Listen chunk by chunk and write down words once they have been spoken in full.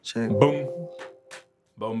Check. Boom.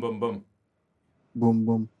 Boom, boom, boom. Boom,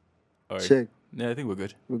 boom. All right. Check. Yeah, I think we're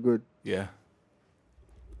good. We're good. Yeah.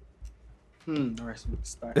 All right, so we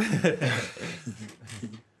start.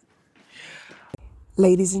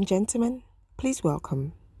 Ladies and gentlemen, please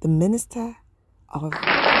welcome the Minister of Enjoyment.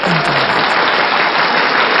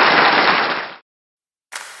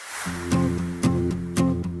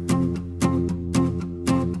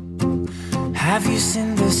 Have you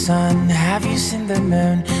seen the sun? Have you seen the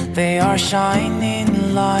moon? They are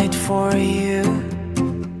shining light for you.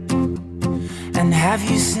 And have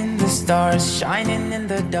you seen the stars shining in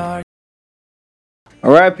the dark?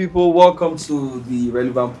 All right, people, welcome to the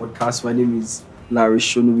Relevant Podcast. My name is Larry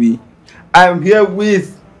Shonubi. I am here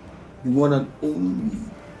with the one and only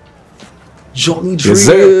Johnny Drill. Yes,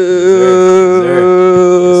 sir. Yes,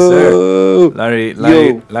 sir.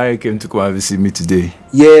 Larry came to come and visit me today.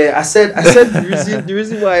 Yeah, I said the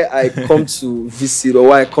reason why I come to visit or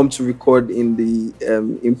why I come to record in the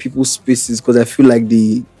in people's spaces because I feel like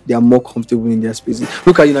they are more comfortable in their spaces.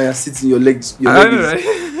 Look at you now, you're sitting, your legs. I know, right?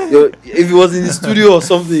 If it was in the studio or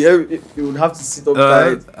something, you would have to sit up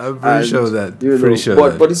tight. I'm pretty sure that.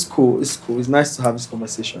 But it's cool. It's cool. It's nice to have this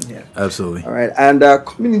conversation here. Absolutely. All right, and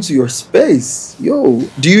coming into your space, do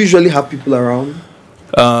you usually have people around?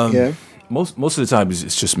 Yeah. Most of the time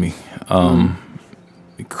it's just me.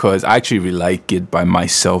 Because I actually really like it by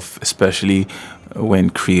myself, especially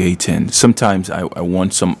when creating. Sometimes I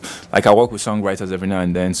want some, like I work with songwriters every now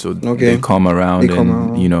and then, so they come around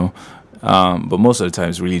you know. But most of the time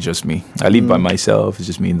it's really just me. I live by myself. It's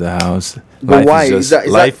just me in the house. But why?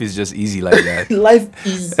 Life is just easy like that. Life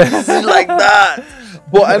is easy like that.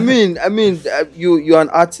 But I mean, you're an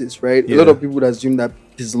artist, right? Yeah. A lot of people would assume that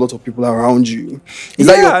there's a lot of people around you. Is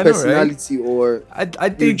that your personality, or I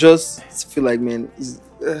think you just feel like, man?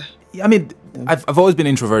 I mean, I've always been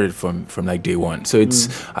introverted from like day one. So it's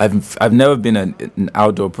I've never been an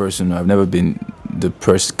outdoor person. I've never been the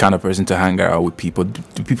kind of person to hang out with people.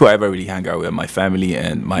 The people I ever really hang out with are my family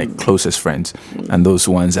and my closest friends, and those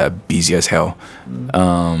ones are busy as hell.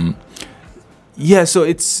 Yeah, so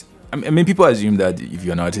it's. I mean, people assume that if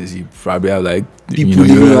you're an artist, you probably have like People you in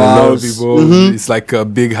your know, a lot of house. people. It's like a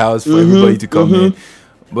big house for everybody to come in.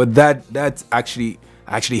 But that's actually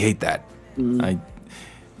I actually hate that.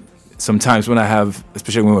 Sometimes when I have,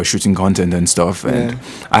 especially when we're shooting content and stuff, and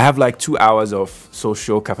I have like 2 hours of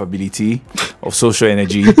social capability, of social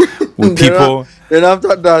energy with people. Then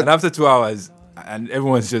after that, And after 2 hours, and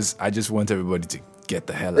everyone's I just want everybody to get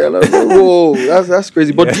the hell they're out. like, whoa, that's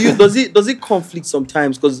crazy. But does it conflict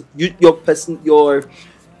sometimes? Because your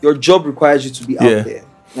job requires you to be out there.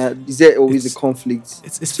 Is there always a conflict?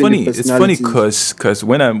 It's funny. It's funny because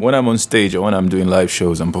when I'm on stage or when I'm doing live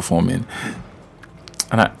shows, I'm performing.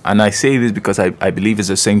 And I say this because I believe it's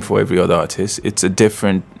the same for every other artist. It's a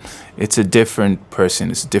different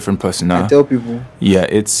person. It's a different persona. I tell people. Yeah,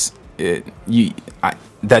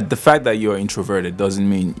 that the fact that you're introverted doesn't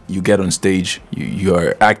mean you get on stage,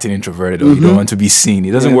 you're acting introverted or you don't want to be seen.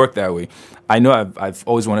 It doesn't work that way. I know I've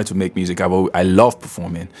always wanted to make music. I love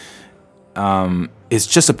performing. It's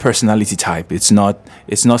just a personality type. It's not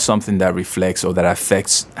something that reflects or that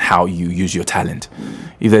affects how you use your talent.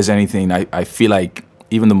 If there's anything, I feel like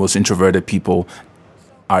even the most introverted people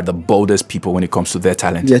are the boldest people when it comes to their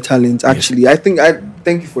talent. Their talent, actually. Yes. I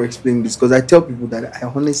thank you for explaining this because I tell people that I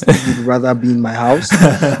honestly would rather be in my house.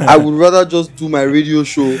 I would rather just do my radio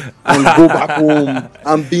show and go back home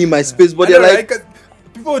and be in my space. But they're like,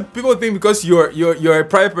 people think because you're a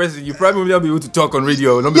private person, you probably won't be able to talk on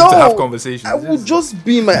radio, not be able to have conversations. I would just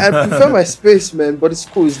be I prefer my space, man. But it's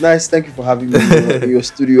cool. It's nice. Thank you for having me in your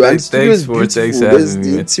studio. And the studio is beautiful.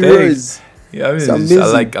 The interior is. Yeah, I mean,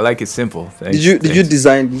 amazing. I like it simple. Thanks. Did you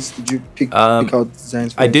design this? Did you pick out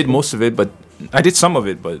designs? I did most of it, but I did some of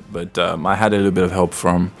it, but I had a little bit of help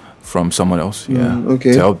from someone else.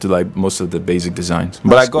 To help to like most of the basic designs.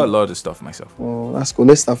 But I got a lot of the stuff myself. Oh, that's cool.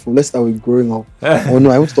 Let's start with growing up. Oh no,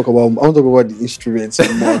 I want to talk about the instruments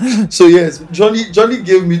more. So yes, Johnny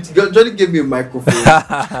gave me a microphone,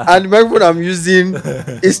 and the microphone I'm using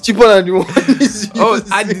is cheaper than the one he's using. Oh,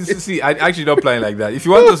 I actually not playing like that. If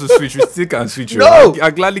you want us to switch, we still can switch. No,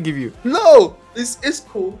 I'll gladly give you. No, it's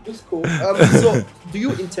cool. It's cool. So, do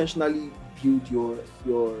you intentionally build your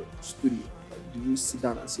studio? Do you sit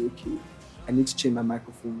down and say, okay, I need to change my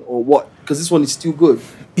microphone or what? Because this one is still good.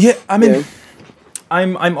 Yeah, I mean,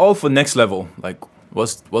 I'm all for next level. Like,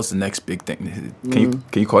 what's the next big thing?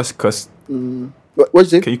 Can you cuss?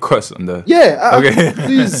 What's it? Can you cuss on the? Yeah. Okay.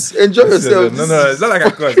 Please enjoy yourself. No, it's not like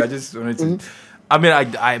I cuss. I just wanted to. I mean,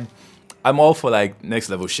 I'm all for like next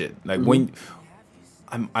level shit. Like when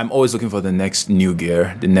I'm always looking for the next new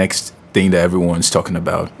gear, the next thing that everyone's talking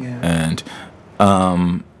about. Yeah. And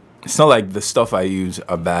it's not like the stuff I use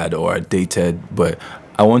are bad or are dated, but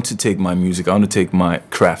I want to take my music, I want to take my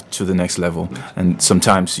craft to the next level. And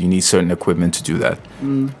sometimes you need certain equipment to do that.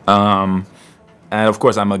 And of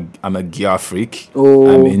course, I'm a gear freak.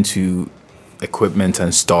 Oh. I'm into equipment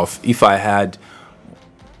and stuff. If I had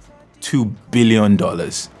 $2 billion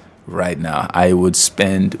right now, I would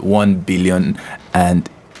spend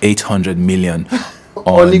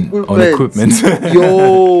 $1,800,000,000 on equipment.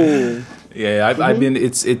 Yo. Yeah, I mean,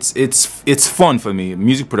 it's fun for me.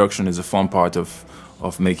 Music production is a fun part of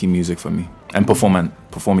making music for me, and performing,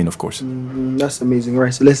 of course. That's amazing.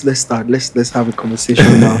 Right, so let's start. Let's have a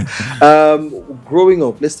conversation now. Growing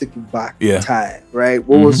up, let's take it back. Yeah. Time, right?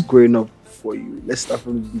 What was growing up for you? Let's start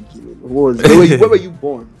from the beginning. Where were you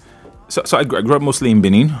born? So I grew up mostly in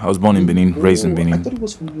Benin. I was born in Benin, raised in I Benin. thought it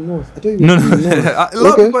was from the north. I thought it was No. from the north. A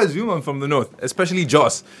lot of people assume I'm from the north, especially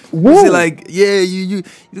Jos. Whoa. They say like, yeah, you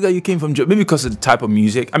came from Jos. Maybe because of the type of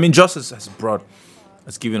music. I mean, Jos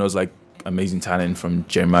has given us like amazing talent, from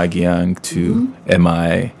Jeremiah Giang to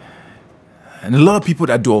MI, and a lot of people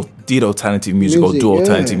that did alternative music or do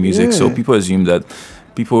alternative music. So people assume that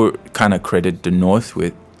people kind of credit the north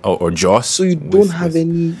with or Jos. So you don't have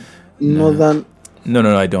any northern?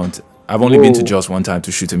 No, I don't. I've only been to Jos one time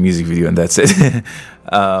to shoot a music video, and that's it.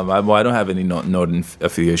 I don't have any northern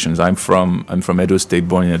affiliations. I'm from Edo State,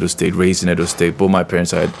 born in Edo State, raised in Edo State. Both my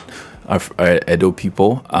parents are Edo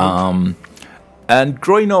people. And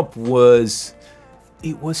growing up was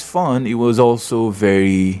fun. It was also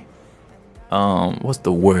very, what's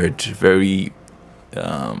the word? Very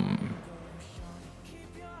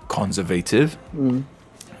conservative.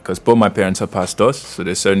 Because both my parents are pastors, so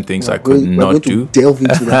there's certain things I could not do. Delve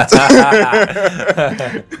into that.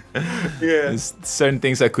 There's certain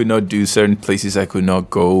things I could not do, certain places I could not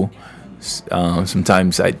go.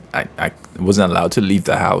 Sometimes I wasn't allowed to leave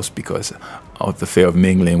the house because of the fear of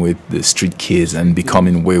mingling with the street kids and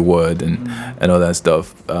becoming wayward and all that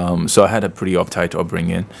stuff. So I had a pretty uptight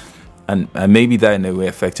upbringing. And maybe that in a way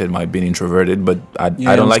affected my being introverted, but I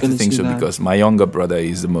don't like to think so, because my younger brother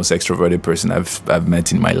is the most extroverted person I've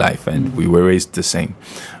met in my life, and we were raised the same.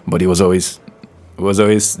 But he was always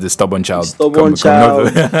the stubborn child.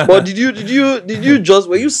 But did you just,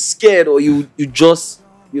 were you scared, or you just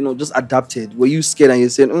adapted? Were you scared and you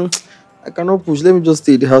said, I cannot push, let me just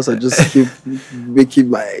stay in the house and just keep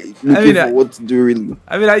making for what to do, really?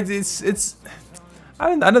 I mean, I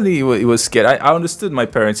don't think it was scared. I understood my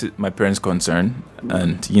parents' concern,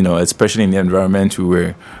 and especially in the environment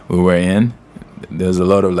we were in, there's a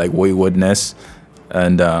lot of like waywardness,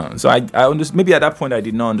 and so I understood. Maybe at that point I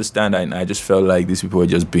did not understand, and I just felt like these people were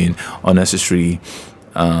just being unnecessarily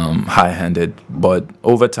high-handed. But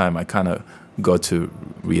over time, I kind of got to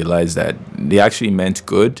realize that they actually meant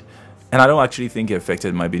good, and I don't actually think it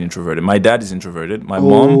affected my being introverted. My dad is introverted. My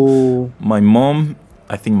mom,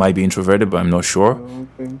 I think, might be introverted, but I'm not sure.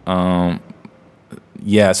 Okay.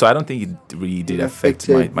 So I don't think it really did affect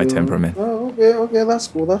my temperament. Oh, okay, that's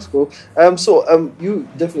cool. So you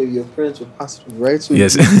definitely, your parents were pastors, right? So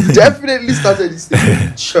yes. You definitely started this thing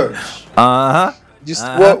in church.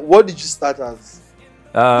 What did you start as?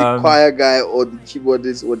 The choir guy or the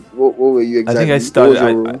keyboardist? What were you exactly? I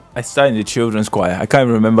think I started in the children's choir. I can't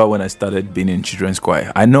remember when I started being in children's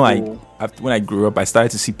choir. I know when I grew up, I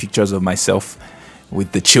started to see pictures of myself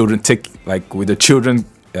with the children,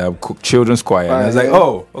 children's choir, and I was like,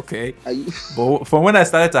 oh, okay. But from when I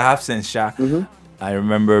started to have sense, I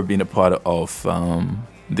remember being a part of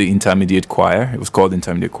the intermediate choir. It was called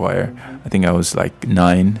intermediate choir. I think I was like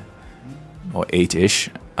 9 or 8-ish,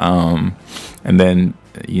 and then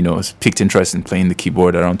picked interest in playing the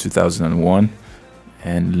keyboard around 2001,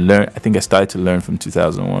 and I think I started to learn from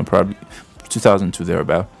 2001, probably 2002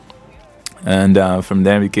 thereabout, and from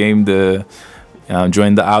there became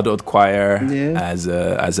joined the adult choir as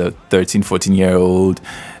a 13, 14-year-old,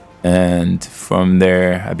 and from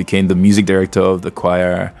there I became the music director of the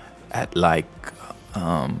choir at like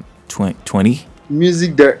 20.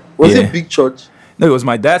 Music director? Was it big church? No, it was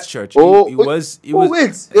my dad's church. Wait, you're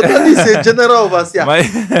telling me a general overseer? My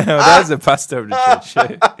dad's the pastor of the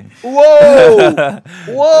church. Whoa! That's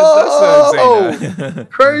what I'm saying now.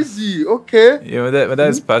 Crazy. Okay. Yeah, my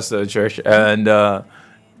dad's pastor of the church, and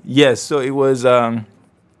so it was. I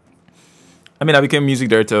became music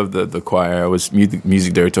director of the choir. I was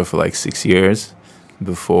music director for like 6 years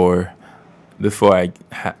before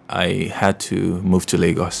I had to move to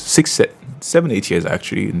Lagos. 7, 8 years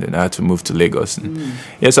actually, and then I had to move to Lagos. And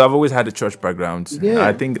so I've always had a church background. Yeah.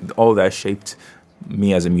 I think all that shaped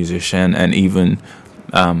me as a musician, and even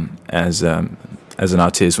as as an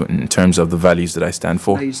artist in terms of the values that I stand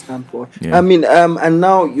for. That you stand for. Yeah. I mean, and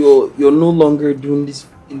now you're no longer doing this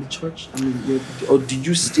in the church. I mean, or did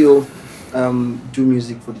you still do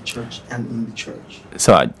music for the church and in the church?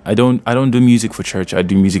 So I don't do music for church. I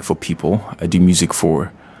do music for people. I do music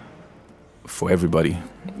for everybody.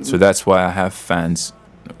 So that's why I have fans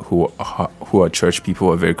who are church people,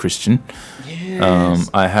 who are very Christian. Yes.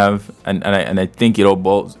 I have, and I think it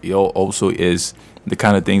all also is the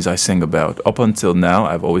kind of things I sing about. Up until now,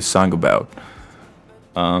 I've always sung about.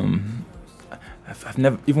 I've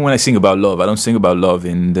never, even when I sing about love, I don't sing about love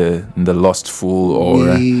in the lustful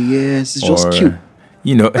or yes, it's just cute.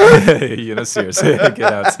 You know, you're not serious. Get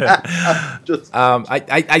out.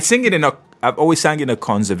 I sing it I've always sang in a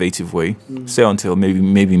conservative way. Say until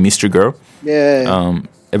maybe Mr. Girl. Yeah.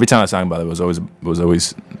 Every time I sang about it, was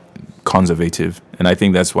always conservative, and I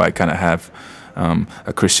think that's why I kind of have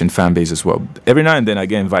a Christian fan base as well. Every now and then I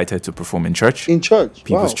get invited to perform in church. In church?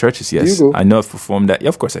 People's Wow. churches, yes. You go. I know I've performed at, yeah,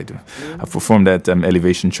 of course I do. I've performed at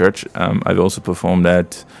Elevation Church. I've also performed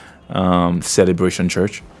at Celebration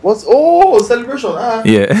Church. Celebration? Ah.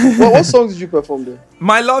 Yeah. What songs did you perform there?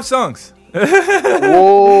 My love songs.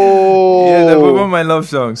 Whoa. Yeah, they perform my love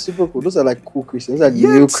songs. Super cool. Those are like cool Christians. Those are Yeah,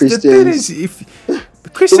 new the thing Christians. is,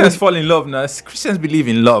 if Christians fall in love now, Christians believe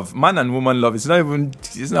in love. Man and woman love. It's not even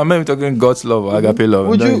talking God's love or agape love.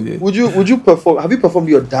 Would you perform? Have you performed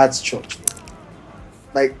your dad's church?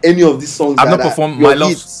 Like any of these songs? I've not performed my love.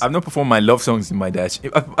 hits? I've not performed my love songs in my dad's.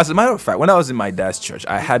 As a matter of fact, when I was in my dad's church,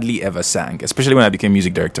 I hardly ever sang. Especially when I became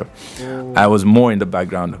music director, I was more in the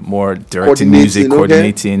background, more directing music,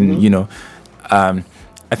 coordinating. You know, I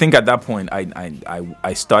think at that point,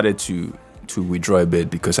 I started to withdraw a bit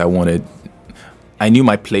because I knew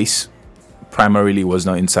my place primarily was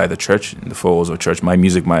not inside the church, in the four walls of church. My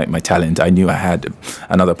music, my talent, I knew I had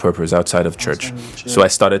another purpose outside of church. So I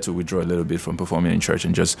started to withdraw a little bit from performing in church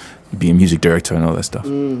and just be a music director and all that stuff.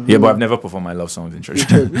 Yeah, but I've never performed my love songs in church.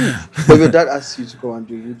 But if your dad asked you to go and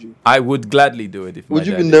do it, would you? I would gladly do it. Would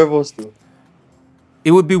you be nervous though?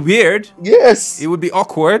 It would be weird. Yes. It would be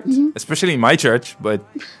awkward, especially in my church, but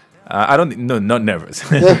I don't, no, not nervous.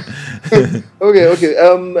 Okay.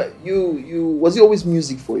 You was it always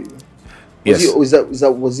music for you? Yes. Was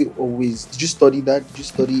it always? Did you study that?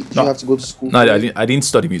 Did you have to go to school? No, I didn't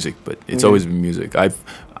study music, but it's always been music.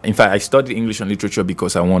 In fact, I studied English and literature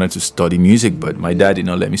because I wanted to study music, but my dad did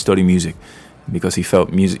not let me study music because he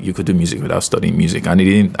felt you could do music without studying music, and he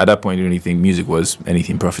didn't. At that point, he didn't think music was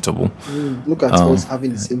anything profitable. Look at us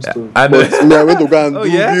having the same story. I I went to go and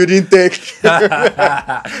do building tech.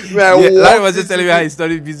 Larry was just telling me how he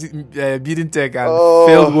studied building tech and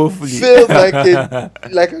failed woefully. Failed like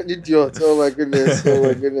an idiot. Oh my goodness.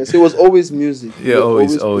 So it was always music. Yeah,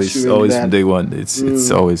 always from day one.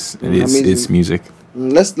 It's music.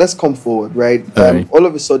 Let's come forward, right? All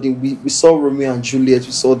of a sudden we saw Romeo and Juliet,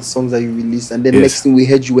 we saw the songs that you released, and then next thing we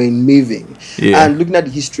heard you were in Maven. Yeah. And looking at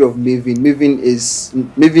the history of Maven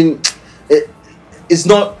is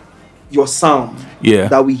not your sound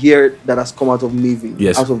that we hear that has come out of Maven,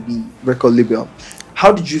 out of the record label.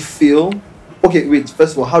 How did you feel? Okay, wait,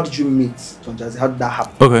 first of all, how did you meet Don Jazzy? How did that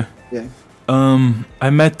happen? Okay. Yeah. I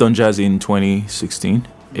met Don Jazzy in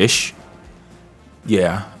 2016-ish.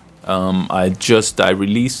 Yeah. I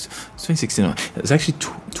released 2016. It's actually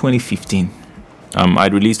 2015. I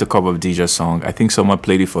released a cover of DJ's song. I think someone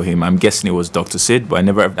played it for him. I'm guessing it was Dr. Sid, but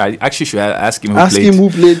I actually should ask him who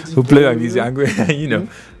played my music. You know.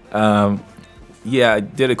 I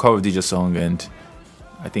did a cover of DJ's song, and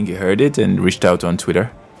I think he heard it and reached out on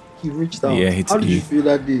Twitter. He reached out. Yeah, how did you feel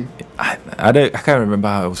that day? I can't remember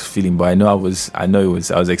how I was feeling, but I know I was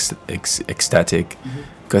ecstatic.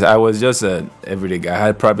 Because I was just an everyday guy.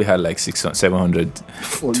 I probably had like 700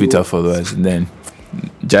 Twitter followers. And then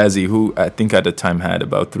Jazzy, who I think at the time had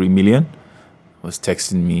about 3 million, was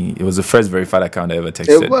texting me. It was the first verified account I ever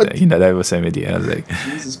texted. That I ever sent me. I was like,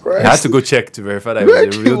 Jesus Christ. I had to go check to verify that it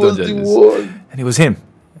was the real Don Jazzy. And it was him.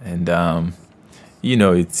 And, he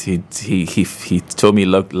told me he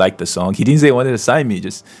liked the song. He didn't say he wanted to sign me.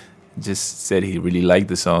 Just said he really liked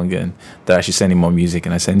the song and that I should send him more music.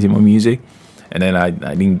 And I sent him more music. And then I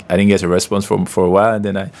didn't get a response for a while, and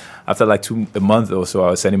then after like a month or so,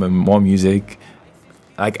 I was sending him more music.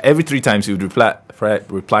 Like every 3 times he would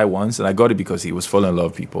reply once, and I got it because he was following a lot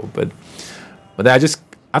of people. But then I just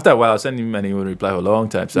after a while I was sending him and he would reply for a long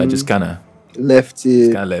time, so I just kind of left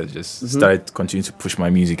it. Started continuing to push my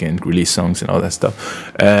music and release songs and all that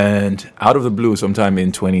stuff. And out of the blue, sometime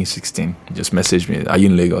in 2016, he just messaged me, "Are you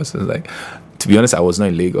in Lagos?" I was like, to be honest, I was not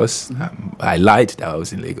in Lagos. I lied that I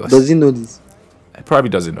was in Lagos. Does he know this? He probably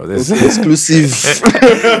doesn't know this. Exclusive.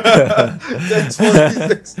 That's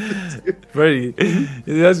Very.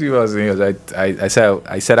 He asked me if I was in Lagos. I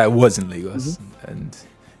said I was in Lagos, and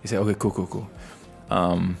he said, "Okay, cool.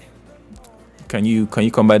 Can you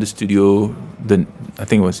come by the studio?" I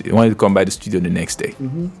think it was he wanted to come by the studio the next day.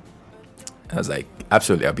 I was like,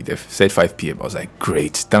 absolutely, I'll be there. Said 5 p.m. I was like,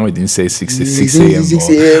 great. Then we didn't say 6 a.m. 6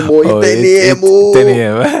 a.m. or 10 a.m. 10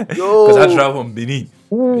 a.m. Because I travel from Benin,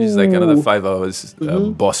 which is like another 5 hours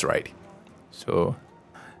bus ride. So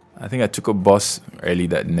I think I took a bus early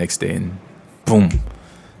that next day, and boom,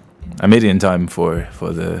 I made it in time for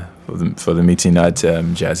the meeting at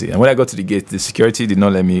Jazzy. And when I got to the gate, the security did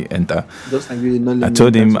not let me enter. Just like you did not let I me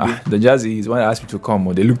told him, enter the Jazzy is when I asked me to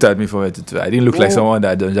come. They looked at me for it. I didn't look like someone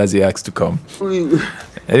that Don Jazzy asked to come. today.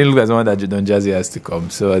 I didn't look like someone that Don Jazzy asked to come.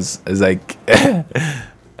 So I was like,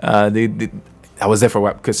 I was there for a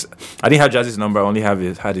while because I didn't have Jazzy's number. I only had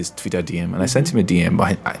his Twitter DM, and I sent him a DM.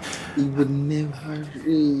 But He would never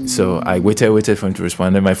ring. so I waited for him to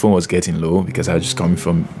respond. And my phone was getting low because I was just coming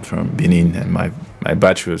from Benin, and my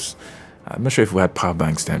battery was. I'm not sure if we had power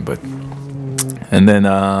banks then, but and then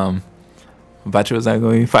battery was like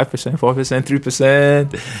going 5%, 4%,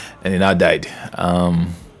 3%, and it now died.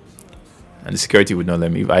 And the security would not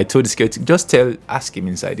let me. I told the security, just ask him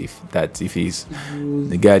inside if he's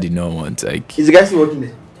the guy did not want. Like, Is the guy still working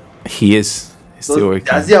there? he is. He's still working.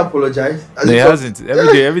 Has he apologized? No, he hasn't.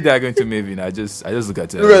 Every day I go into Maven, I just look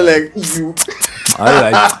at him. You were like, you. I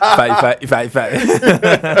like if I.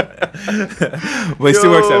 But he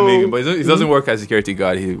still works at Maven, but he doesn't work as security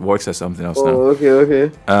guard. He works as something else now. Oh,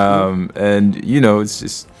 okay. And it's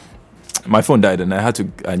just my phone died, and I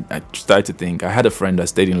started to think. I had a friend that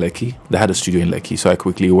stayed in Lekki, that had a studio in Lekki, so I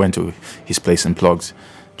quickly went to his place and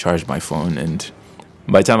charged my phone, and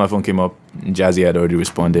by the time my phone came up, Jazzy had already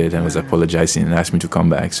responded and was apologizing and asked me to come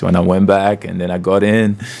back. So when I went back, and then I got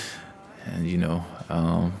in, and it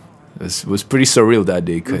was pretty surreal that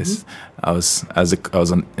day because I was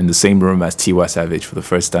in the same room as Tiwa Savage for the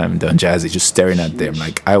first time. Don Jazzy just staring at them,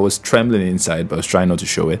 like I was trembling inside, but I was trying not to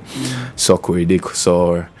show it. Saw Korede,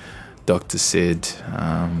 saw Dr. Sid.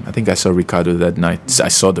 I think I saw Ricardo that night. I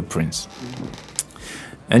saw the Prince,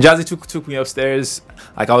 and Jazzy took me upstairs.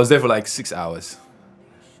 Like I was there for like 6 hours.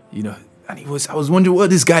 And I was wondering what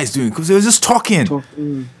this guy is doing because they were just talking.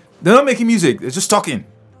 They're not making music. They're just talking,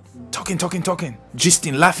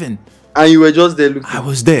 gisting, laughing. And you were just there looking. I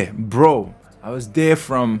was there, bro. I was there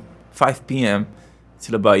from 5 p.m.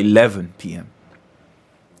 till about 11 p.m.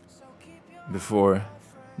 Before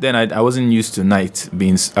then, I wasn't used to night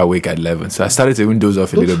being awake at 11, so I started to even doze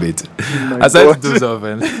off a little bit. I started to doze off,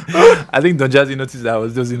 and I think Don Jazzy noticed that I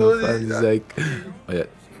was dozing off. And he's like, "Oh yeah,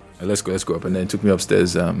 let's go up." And then he took me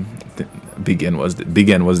upstairs. Big N was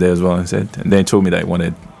there as well, and then he told me that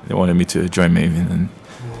they wanted me to join Maven, and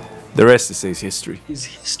the rest to say is history. It's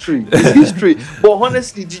history. But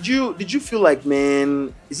honestly, did you feel like,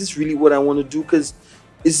 man, is this really what I want to do? Because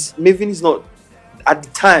Maven is not at the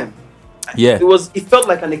time. Yeah, it felt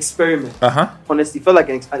like an experiment. Honestly, it felt like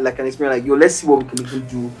an experiment. Like, yo, let's see what we can even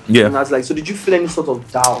do. Yeah. And I was like, so did you feel any sort of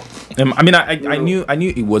doubt? I knew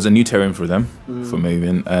it was a new terrain for them, for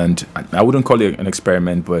Maven, and I wouldn't call it an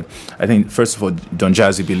experiment, but I think first of all, Don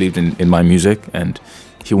Jazzy believed in my music, and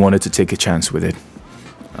he wanted to take a chance with it.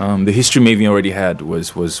 The history Maven already had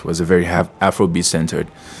was a very Afrobeat centered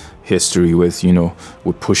history with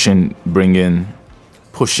pushing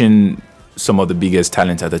some of the biggest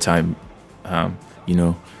talent at the time.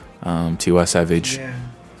 Tiwa Savage,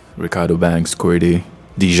 Ricardo Banks, Korede,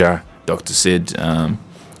 Dija, Dr. Sid,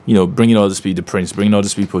 bringing all these people, the Prince, bringing all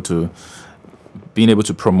these people to being able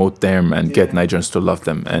to promote them and get Nigerians to love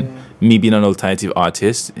them. And me being an alternative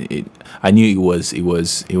artist, I knew it was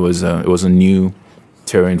a new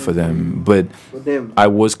terrain for them. But I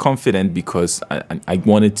was confident because I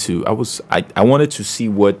wanted to see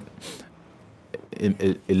what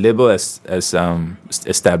a label as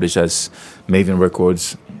established as Maven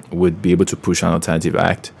Records would be able to push an alternative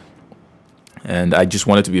act, and I just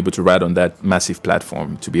wanted to be able to ride on that massive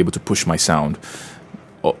platform to be able to push my sound.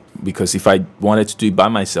 Because if I wanted to do it by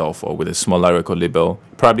myself or with a smaller record label,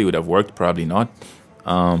 probably would have worked, probably not.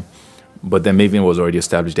 But then Maven was already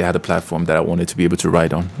established. They had a platform that I wanted to be able to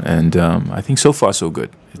ride on, and I think so far so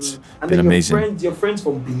good. It's been amazing. Your friends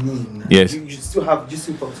from Benin. Yes. You still talk to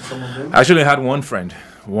some of them? I actually had one friend.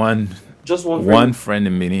 Just one friend? One friend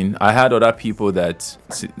in Benin. I had other people that,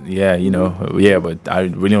 but I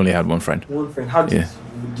really only had one friend. One friend. How did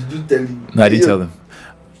you tell him? No, I didn't tell him.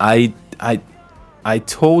 I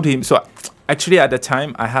told him. So actually, at the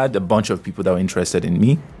time, I had a bunch of people that were interested in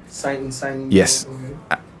me. Signing. Signing. Yes. Okay.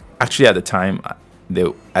 Actually, at the time, there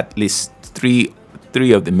were at least 3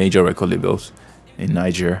 3 of the major record labels in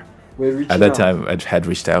Nigeria. We're reaching At that out. time, I had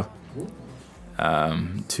reached out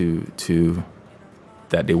to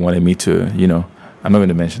that they wanted me to, I'm not going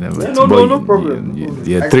to mention them, but No problem.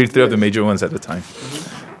 Yeah, three of the major ones at the time.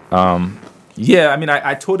 Yeah, I mean,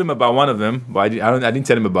 I told him about one of them, but I didn't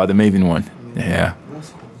tell him about the Maven one. Yeah.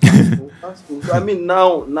 That's cool. So, I mean,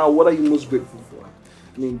 now, what are you most grateful for?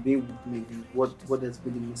 I mean, being with Maybe, what has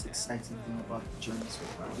been the most exciting thing about the journey so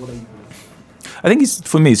far? What are you grateful for? I think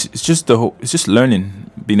for me, it's just it's just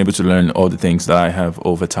learning, being able to learn all the things that I have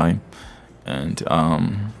over time, and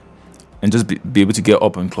just be able to get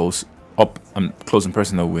up close and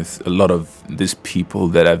personal with a lot of these people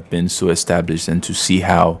that have been so established, and to see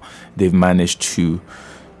how they've managed to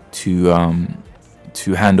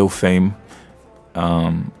handle fame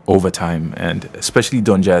over time, and especially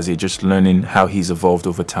Don Jazzy, just learning how he's evolved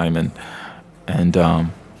over time, and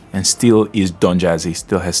still is Don Jazzy,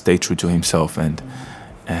 still has stayed true to himself, and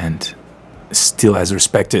still has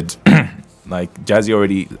respected. Like Jazzy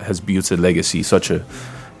already has built a legacy, such a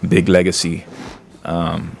big legacy.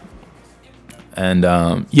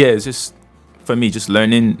 It's just, for me, just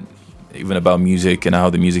learning even about music and how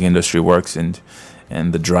the music industry works, and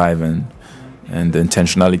the drive and the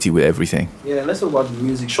intentionality with everything. Yeah, let's talk about the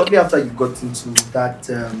music. Shortly after you got into that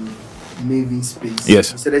Maven space,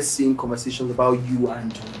 Yes, you started seeing conversations about you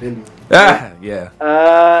and John Bellion. Yeah.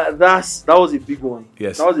 That was a big one.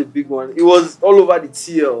 Yes. That was a big one. It was all over the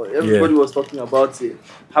TL. Everybody was talking about it.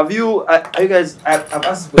 Have you? Are you guys? I've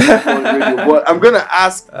asked this question on radio, but I'm gonna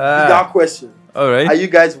ask that question. All right. Are you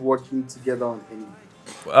guys working together on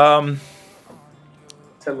anything?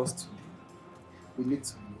 Tell us. We need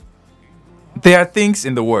to. There are things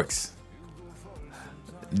in the works.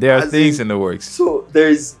 So there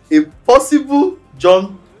is a possible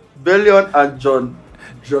John Bellion and John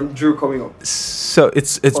Drew coming up. So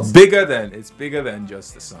it's bigger than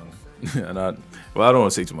just the song. And I don't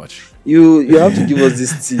want to say too much. You have to give us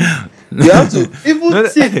this tip. You have to even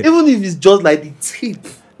if it's just like the tip.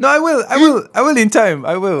 No, I will in time.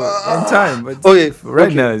 In time. But okay.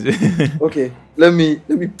 Right now. Okay. Let me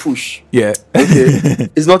push. Yeah. Okay.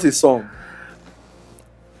 It's not a song.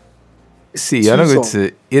 See, I'm not going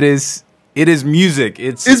to. It is music.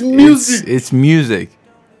 It's music. It's music.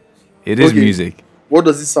 It is music. What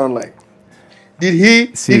does it sound like? Did he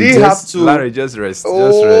have to? Larry, just rest.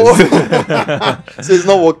 Oh. Just rest. So it's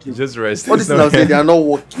not working. Just rest. What is it I'm saying? They are not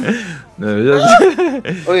working. No, just.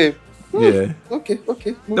 Okay. Yeah. Okay.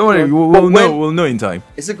 Don't worry. We'll know in time.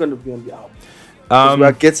 Is it going to be on the album? We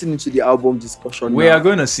are getting into the album discussion. We are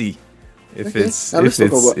going to see if it's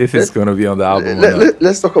going to be on the album.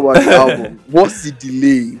 Let's talk about the album. What's the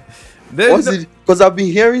delay? Because I've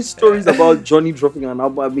been hearing stories about Johnny dropping an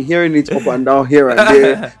album. I've been hearing it up and down here and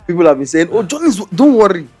there. People have been saying, "Oh, don't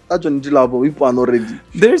worry, that Johnny Drill album, people are not ready."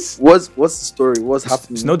 What's the story? What's happening?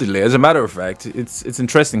 There's no delay. As a matter of fact, it's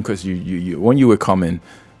interesting because you when you were coming,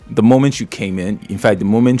 the moment you came in fact, the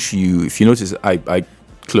moment if you notice, I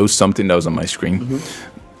closed something that was on my screen. Mm-hmm.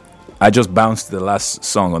 I just bounced the last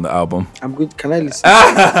song on the album. I'm good. Can I listen?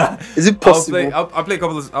 Is it possible? I'll play a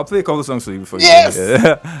couple of songs for you before you go.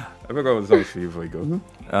 Yeah. I'll play a couple of songs for you before you go.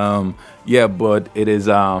 Mm-hmm. But it is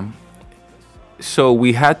so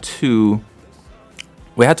we had to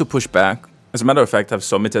push back. As a matter of fact, I've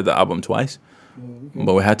submitted the album twice. Mm-hmm.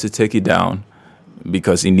 But we had to take it down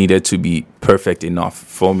because it needed to be perfect enough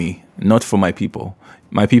for me, not for my people.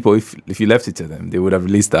 My people, if you left it to them, they would have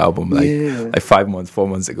released the album like 4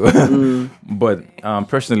 months ago. Mm. But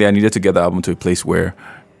personally, I needed to get the album to a place where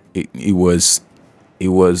it was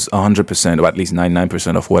 100%, or at least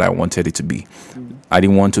 99% of what I wanted it to be. Mm. I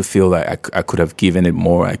didn't want to feel like I could have given it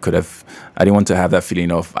more. I didn't want to have that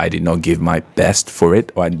feeling of I did not give my best for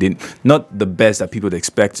it, or I didn't, not the best that people would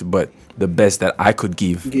expect, but the best that I could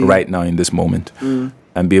give right now in this moment. Mm.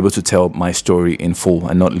 And be able to tell my story in full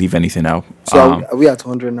and not leave anything out. So are we at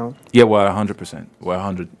 100 now? Yeah, we're at 100%. We're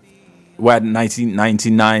 100. We're at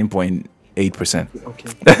 99.8%. Okay,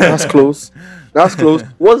 that's close. That's close.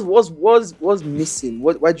 What's missing?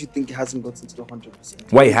 Why do you think it hasn't gotten to the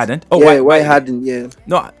 100%? Why it hadn't? Oh, yeah, why it hadn't? Yeah.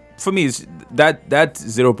 No, for me, it's that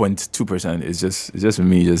 0.2% is just for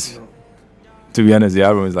me. Just to be honest, the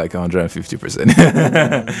album is like 150%.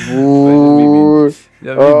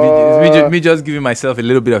 It's me just giving myself a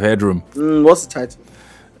little bit of headroom. What's the title?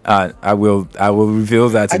 I will reveal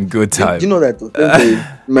that in good time. Do you know that? In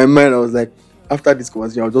my mind, I was like, after this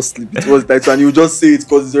conversation, I'll just sleep it was that, and you just say it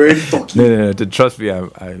because it's already talking. No. Trust me,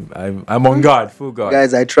 I'm on guard, full guard.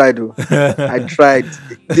 Guys, I tried though. I tried.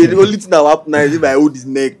 The only thing that happened now is if I hold his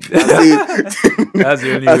neck. That's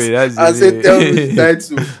the only way. I said, tell me to die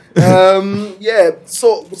too. Yeah.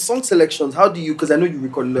 So song selections. How do you? Because I know you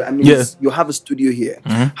record. I mean, you have a studio here.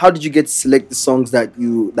 Mm-hmm. How did you get to select the songs that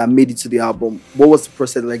made it to the album? What was the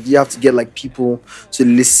process like? Do you have to get like people to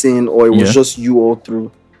listen, or it was just you all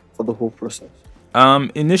through for the whole process?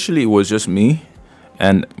 Initially, it was just me,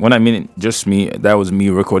 and when I mean just me, that was me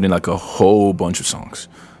recording like a whole bunch of songs.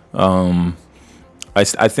 I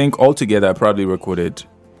think altogether I probably went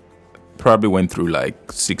through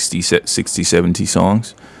like 60, 70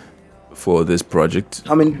 songs for this project.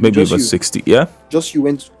 How many? Maybe about 60. Yeah. Just you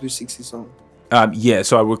went through 60 songs. Yeah.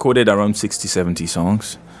 So I recorded around 60, 70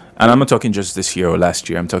 songs, and I'm not talking just this year or last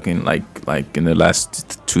year. I'm talking like in the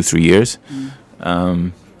last 2-3 years.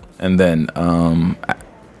 And then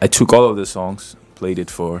I took all of the songs, played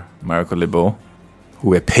it for Miracle Lebo, who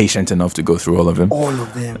were patient enough to go through all of them. All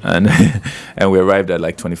of them. And we arrived at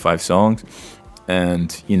like 25 songs.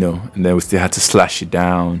 And, and then we still had to slash it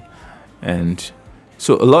down. And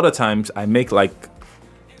so a lot of times I make like,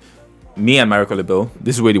 me and Miracle Lebo,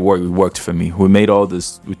 this is where it worked for me. We made all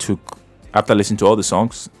this, after listening to all the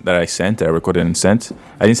songs that I recorded and sent,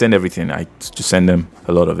 I didn't send everything, I just sent them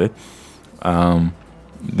a lot of it.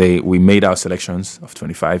 We made our selections of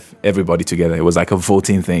 25, everybody together. It was like a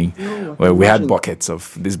voting thing where we had buckets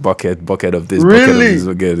of this bucket of this really?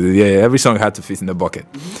 bucket of this. Yeah, every song had to fit in the bucket.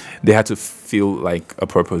 They had to feel like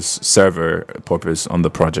serve a purpose on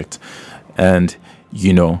the project. And,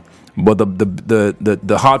 but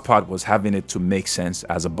the hard part was having it to make sense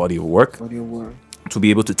as a body of work. To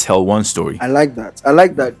be able to tell one story. I like that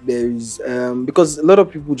there is because a lot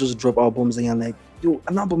of people just drop albums and you're like, yo,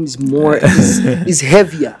 an album is more is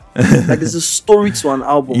heavier. Like there's a story to an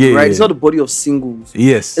album, right? Yeah. It's not a body of singles.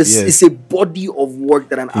 Yes. It's a body of work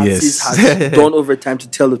that an artist has done over time to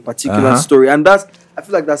tell a particular story. And I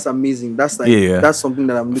feel like that's amazing. That's like that's something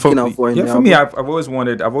that I'm looking out for. For me, I've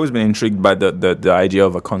always been intrigued by the idea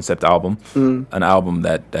of a concept album, an album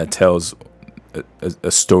that tells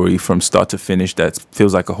a story from start to finish that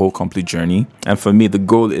feels like a whole complete journey. And for me, the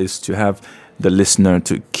goal is to have the listener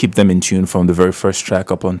to keep them in tune from the very first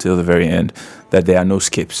track up until the very end, that there are no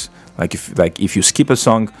skips. Like if you skip a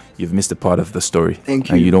song, you've missed a part of the story. Thank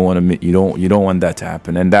you. And you don't want that to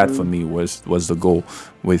happen. And that for me was the goal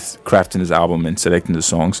with crafting this album and selecting the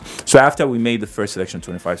songs. So after we made the first selection,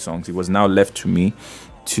 25 songs, it was now left to me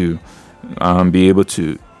to be able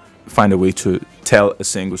to find a way to tell a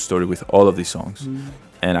single story with all of these songs.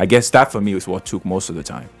 And I guess that for me was what took most of the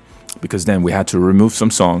time, because then we had to remove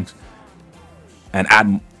some songs and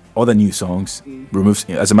add other new songs.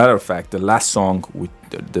 As a matter of fact, the last song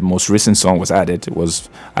the most recent song was added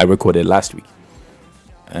I recorded last week,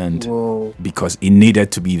 and because it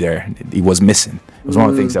needed to be there, it was missing. It was one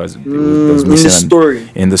of the things that was missing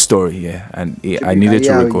in the story. Yeah, and I needed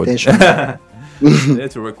to record. I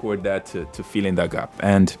needed to record that to fill in that gap.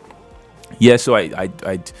 And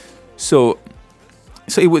so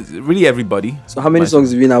so it was really everybody. So how many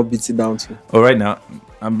songs have you now beat it down to? Oh, right now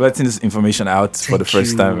I'm letting this information out for the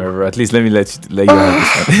first time ever. At least let me let you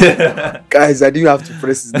have this one. Guys, I didn't have to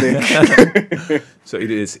press his neck. So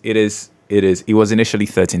it was initially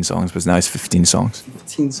 13 songs, but now it's 15 songs.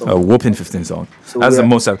 15 songs. A whopping 15 songs. So that's the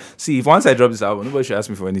most see, if once I drop this album, nobody should ask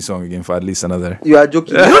me for any song again for at least another. You are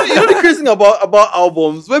joking. You know the crazy thing about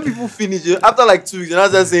albums, when people finish it after like 2 weeks, they're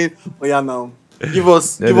not just saying, oh yeah, now give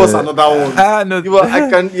us another one. No,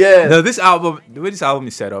 No, this album, the way this album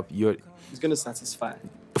is set up, it's gonna satisfy.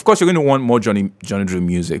 Of course, you're going to want more Johnny Drew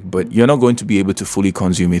music, but you're not going to be able to fully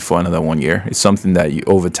consume it for another 1 year. It's something that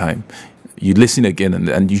over time, you listen again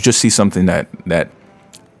and you just see something that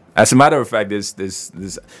as a matter of fact, there's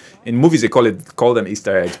in movies they call them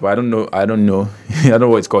Easter eggs, but I don't know I don't know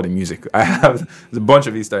what it's called in music. There's a bunch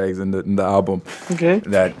of Easter eggs in the album. Okay.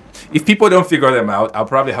 That if people don't figure them out, I'll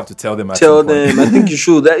probably have to tell them. I think you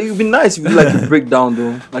should. It would be nice if you do like a breakdown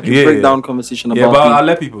though, like a breakdown conversation about. Yeah, but I'll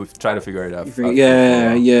let people try to figure it out.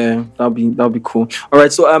 That'll be cool. All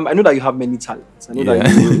right, so I know that you have many talents. I know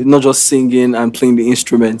that you're not just singing and playing the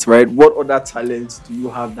instruments, right? What other talents do you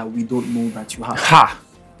have that we don't know that you have?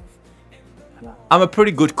 I'm a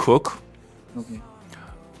pretty good cook. Okay.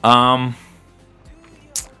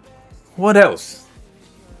 What else?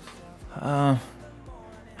 I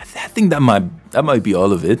think that might be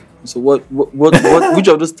all of it. So what which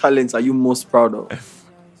of those talents are you most proud of?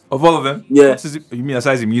 Of all of them? Yeah. You mean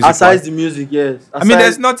aside the music? Aside the music, yes. I mean,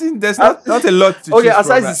 there's not a lot to okay,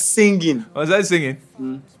 aside the singing. Aside singing.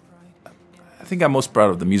 I think I'm most proud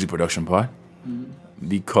of the music production part.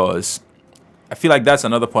 because I feel like that's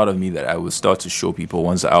another part of me that I will start to show people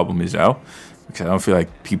once the album is out, because I don't feel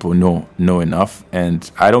like people know enough. And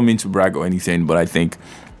I don't mean to brag or anything, but I think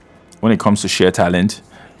when it comes to sheer talent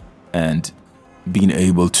and being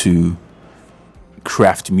able to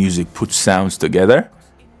craft music, put sounds together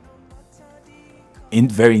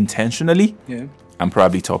very intentionally, Yeah. I'm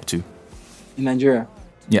probably top 2. In Nigeria.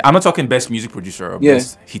 Yeah, I'm not talking best music producer or Yeah.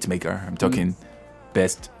 best hit maker. I'm talking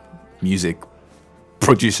best music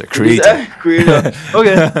producer, creator. Creator.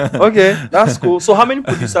 Okay, that's cool. So how many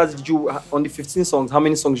producers did you on the 15 songs? How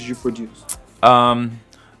many songs did you produce?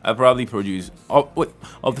 I probably produced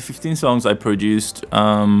of the 15 songs I produced.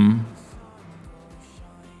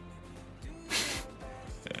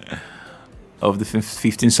 Of the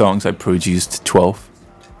 15 songs, I produced 12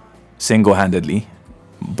 single-handedly,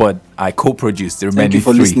 but I co-produced the Thank remaining you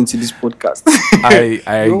for 3. listening to this podcast. I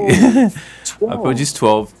Yo, I 12. produced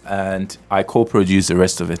 12 and I co-produced the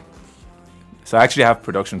rest of it. So I actually have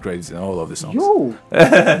production credits in all of the songs. Yo,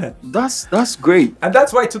 that's great. And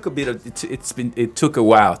that's why it took a bit of it took a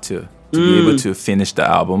while to be able to finish the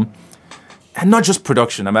album. And not just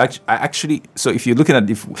production. I actually. So if you're looking at,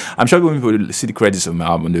 I'm sure when people see the credits of my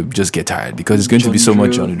album, they'll just get tired because it's going to be so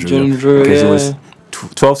much Johnny Drew. Because it was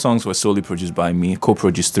 12 songs were solely produced by me.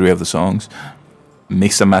 Co-produced 3 of the songs.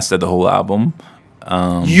 Mixed and mastered the whole album.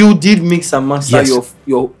 You did mix and master Yes.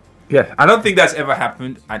 your. Yeah, I don't think that's ever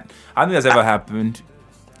happened. I don't think that's ever happened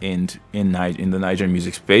in the Nigerian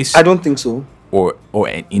music space. I don't think so. Or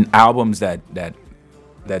in albums that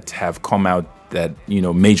have come out, that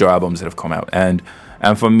major albums that have come out, and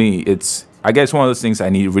for me it's, I guess, one of those things I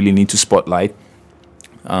really need to spotlight,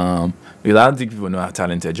 because I don't think people know how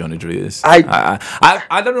talented Johnny Drew is. I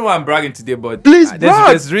don't know why I'm bragging today, but Please,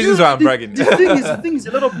 there's reasons why I'm bragging. The thing is,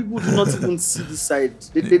 a lot of people do not even see this side.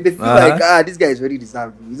 They feel like, this guy is very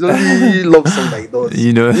deserving. He's only love song that he does.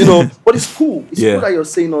 You know. But it's cool. It's Yeah. cool that you're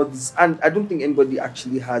saying all this, and I don't think anybody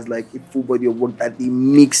actually has like a full body of work that they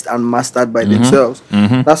mixed and mastered by themselves.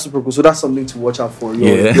 That's super cool. So that's something to watch out for.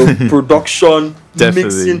 Your production, Definitely.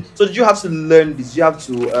 mixing. So did you have to learn this? Did you have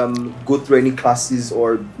to go through any classes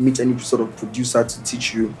or meet any sort of producer to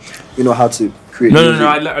teach you, how to create? No. music?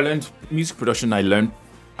 I learned music production. I learned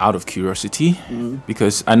out of curiosity,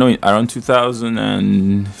 because I know around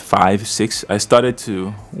 2005-6, I started to,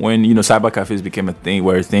 when cyber cafes became a thing.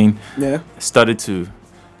 Yeah. I started to,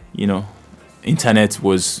 internet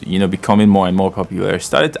was becoming more and more popular. I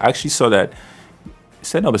actually saw that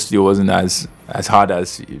setting up a studio wasn't as hard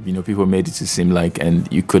as people made it to seem like,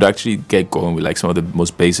 and you could actually get going with like some of the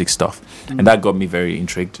most basic stuff, and that got me very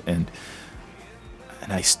intrigued. And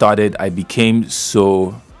I became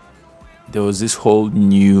so. There was this whole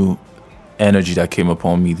new energy that came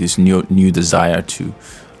upon me, this new desire to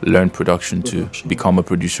learn production, to become a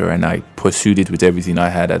producer, and I pursued it with everything I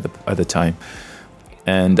had at the time.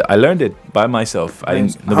 And I learned it by myself.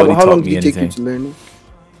 Nobody how taught long me did it take anything. you to learn it?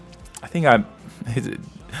 I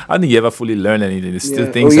don't think you ever fully learn anything. There's still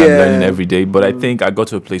Yeah. things Oh, I'm yeah. learning every day. But I think I got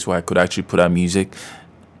to a place where I could actually put out music,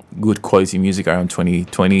 good quality music, around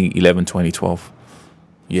 2011, 2012.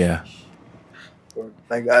 Yeah.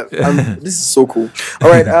 Like, this is so cool. All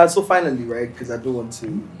right, so finally, right, because I don't want to,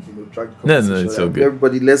 drag the No, conversation. it's all good.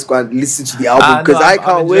 Everybody, let's go and listen to the album because I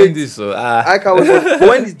can't wait. This, so, I can't wait. But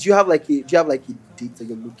when do you have like a date that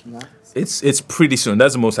you're looking at? It's pretty soon.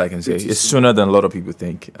 That's the most I can say. Pretty It's soon. sooner than a lot of people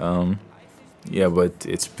think. Yeah, but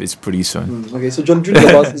it's pretty soon. Okay, so John Drew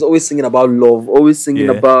is always singing about love, always singing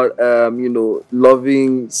Yeah. about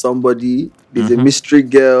loving somebody. There's a mystery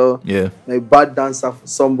girl, Yeah. a bad dancer for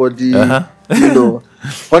somebody. Uh-huh.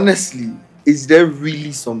 Honestly, is there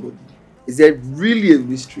really somebody? Is there really a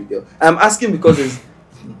mystery girl? I'm asking because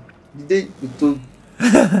the day you told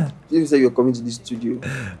you said you're coming to the studio,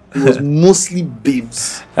 it was mostly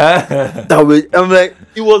babes. That way, I'm like,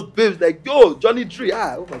 it was babes like, yo, Johnny Tree.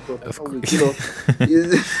 Oh my god, I can't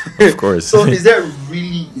wait, Of course. So is there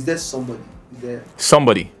somebody?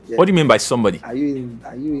 Somebody. Yeah. What do you mean by somebody? Are you in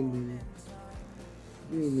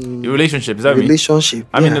A relationship, is that me? relationship?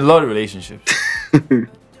 I'm in a lot of relationships.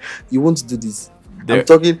 You want to do this? There- I'm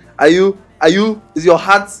talking. Are you? Is your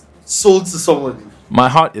heart sold to somebody? My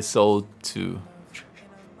heart is sold to.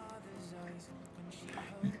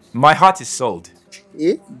 My heart is sold.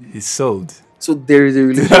 Eh? It's sold. So there is a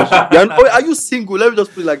relationship. Are you single? Let me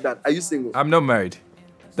just put it like that. Are you single? I'm not married.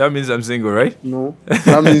 That means I'm single, right? No.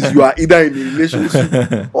 That means you are either in a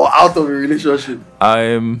relationship or out of a relationship.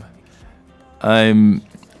 I'm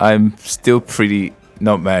still pretty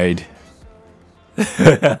not married.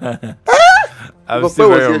 I'm If still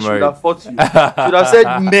Boy was very here, she would unmarried. have fought you. She would have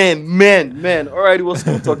said, man. All right, it was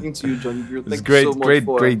cool talking to you, Johnny Grill. It's Thank great, you so much great,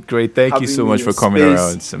 for great. Thank you having so me much in for your coming space.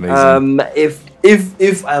 around. It's amazing.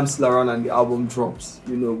 If I am still around and the album drops,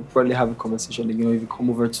 we'll probably have a conversation again. If you come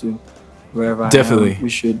over to wherever Definitely. I am, we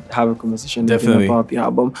should have a conversation Definitely. again about the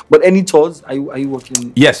album. But any thoughts? Are you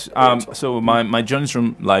working? Yes. So my Johnny's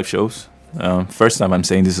Room live shows. First time I'm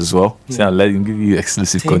saying this as well. So I'll let him give you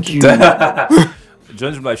exclusive Thank content.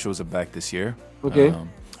 Johnny's Room live shows are back this year. Okay.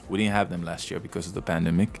 We didn't have them last year because of the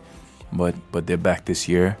pandemic, but they're back this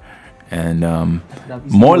year, and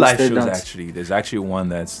more live shows actually. There's actually one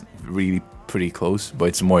that's really pretty close, but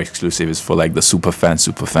it's more exclusive. It's for like the super fans.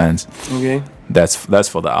 Okay. That's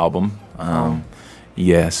for the album.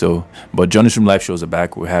 Yeah. So, but Johnny's Room live shows are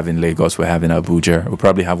back. We're having Lagos. We're having Abuja. We'll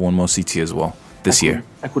probably have one more city as well this year.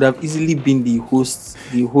 I could have easily been the host.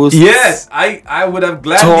 Yes, I would have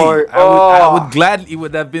gladly. I would gladly. It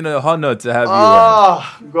would have been a honor to have you.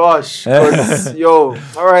 Oh gosh. Yo.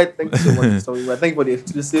 All right. Thank you so much for stopping by. Thank you for the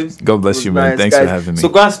exclusives. God bless It you, was man. nice, Thanks for guys. having me. So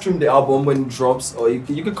go and stream the album when it drops, or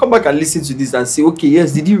you can come back and listen to this and say, okay,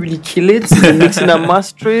 yes, did you really kill it? The mixing and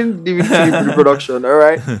mastering, did you really kill it with the production? All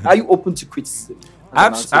right. Are you open to criticism?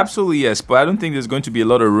 Absolutely yes, but I don't think there's going to be a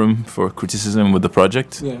lot of room for criticism with the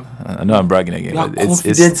project. Yeah. I know I'm bragging again, You are but it's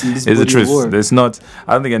confident in this the body of truth. work. There's not.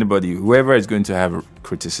 I don't think anybody, whoever is going to have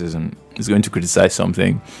criticism, is going to criticize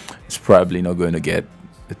something. It's probably not going to get.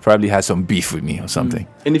 It probably has some beef with me or something.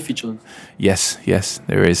 Any features? Yes,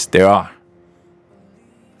 there is. There are.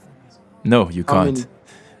 No, you How can't.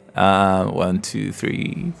 many? 1, 2,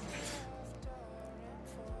 3.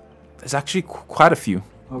 There's actually quite a few.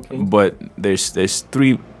 Okay. But there's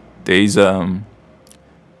 3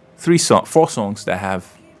 4 songs that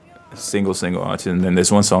have a single artist, and then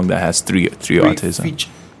there's one song that has three artists.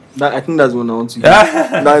 I think that's one I want to hear.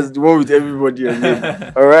 That's the one with everybody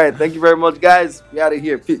again. All right. Thank you very much, guys. We out of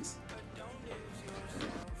here. Peace.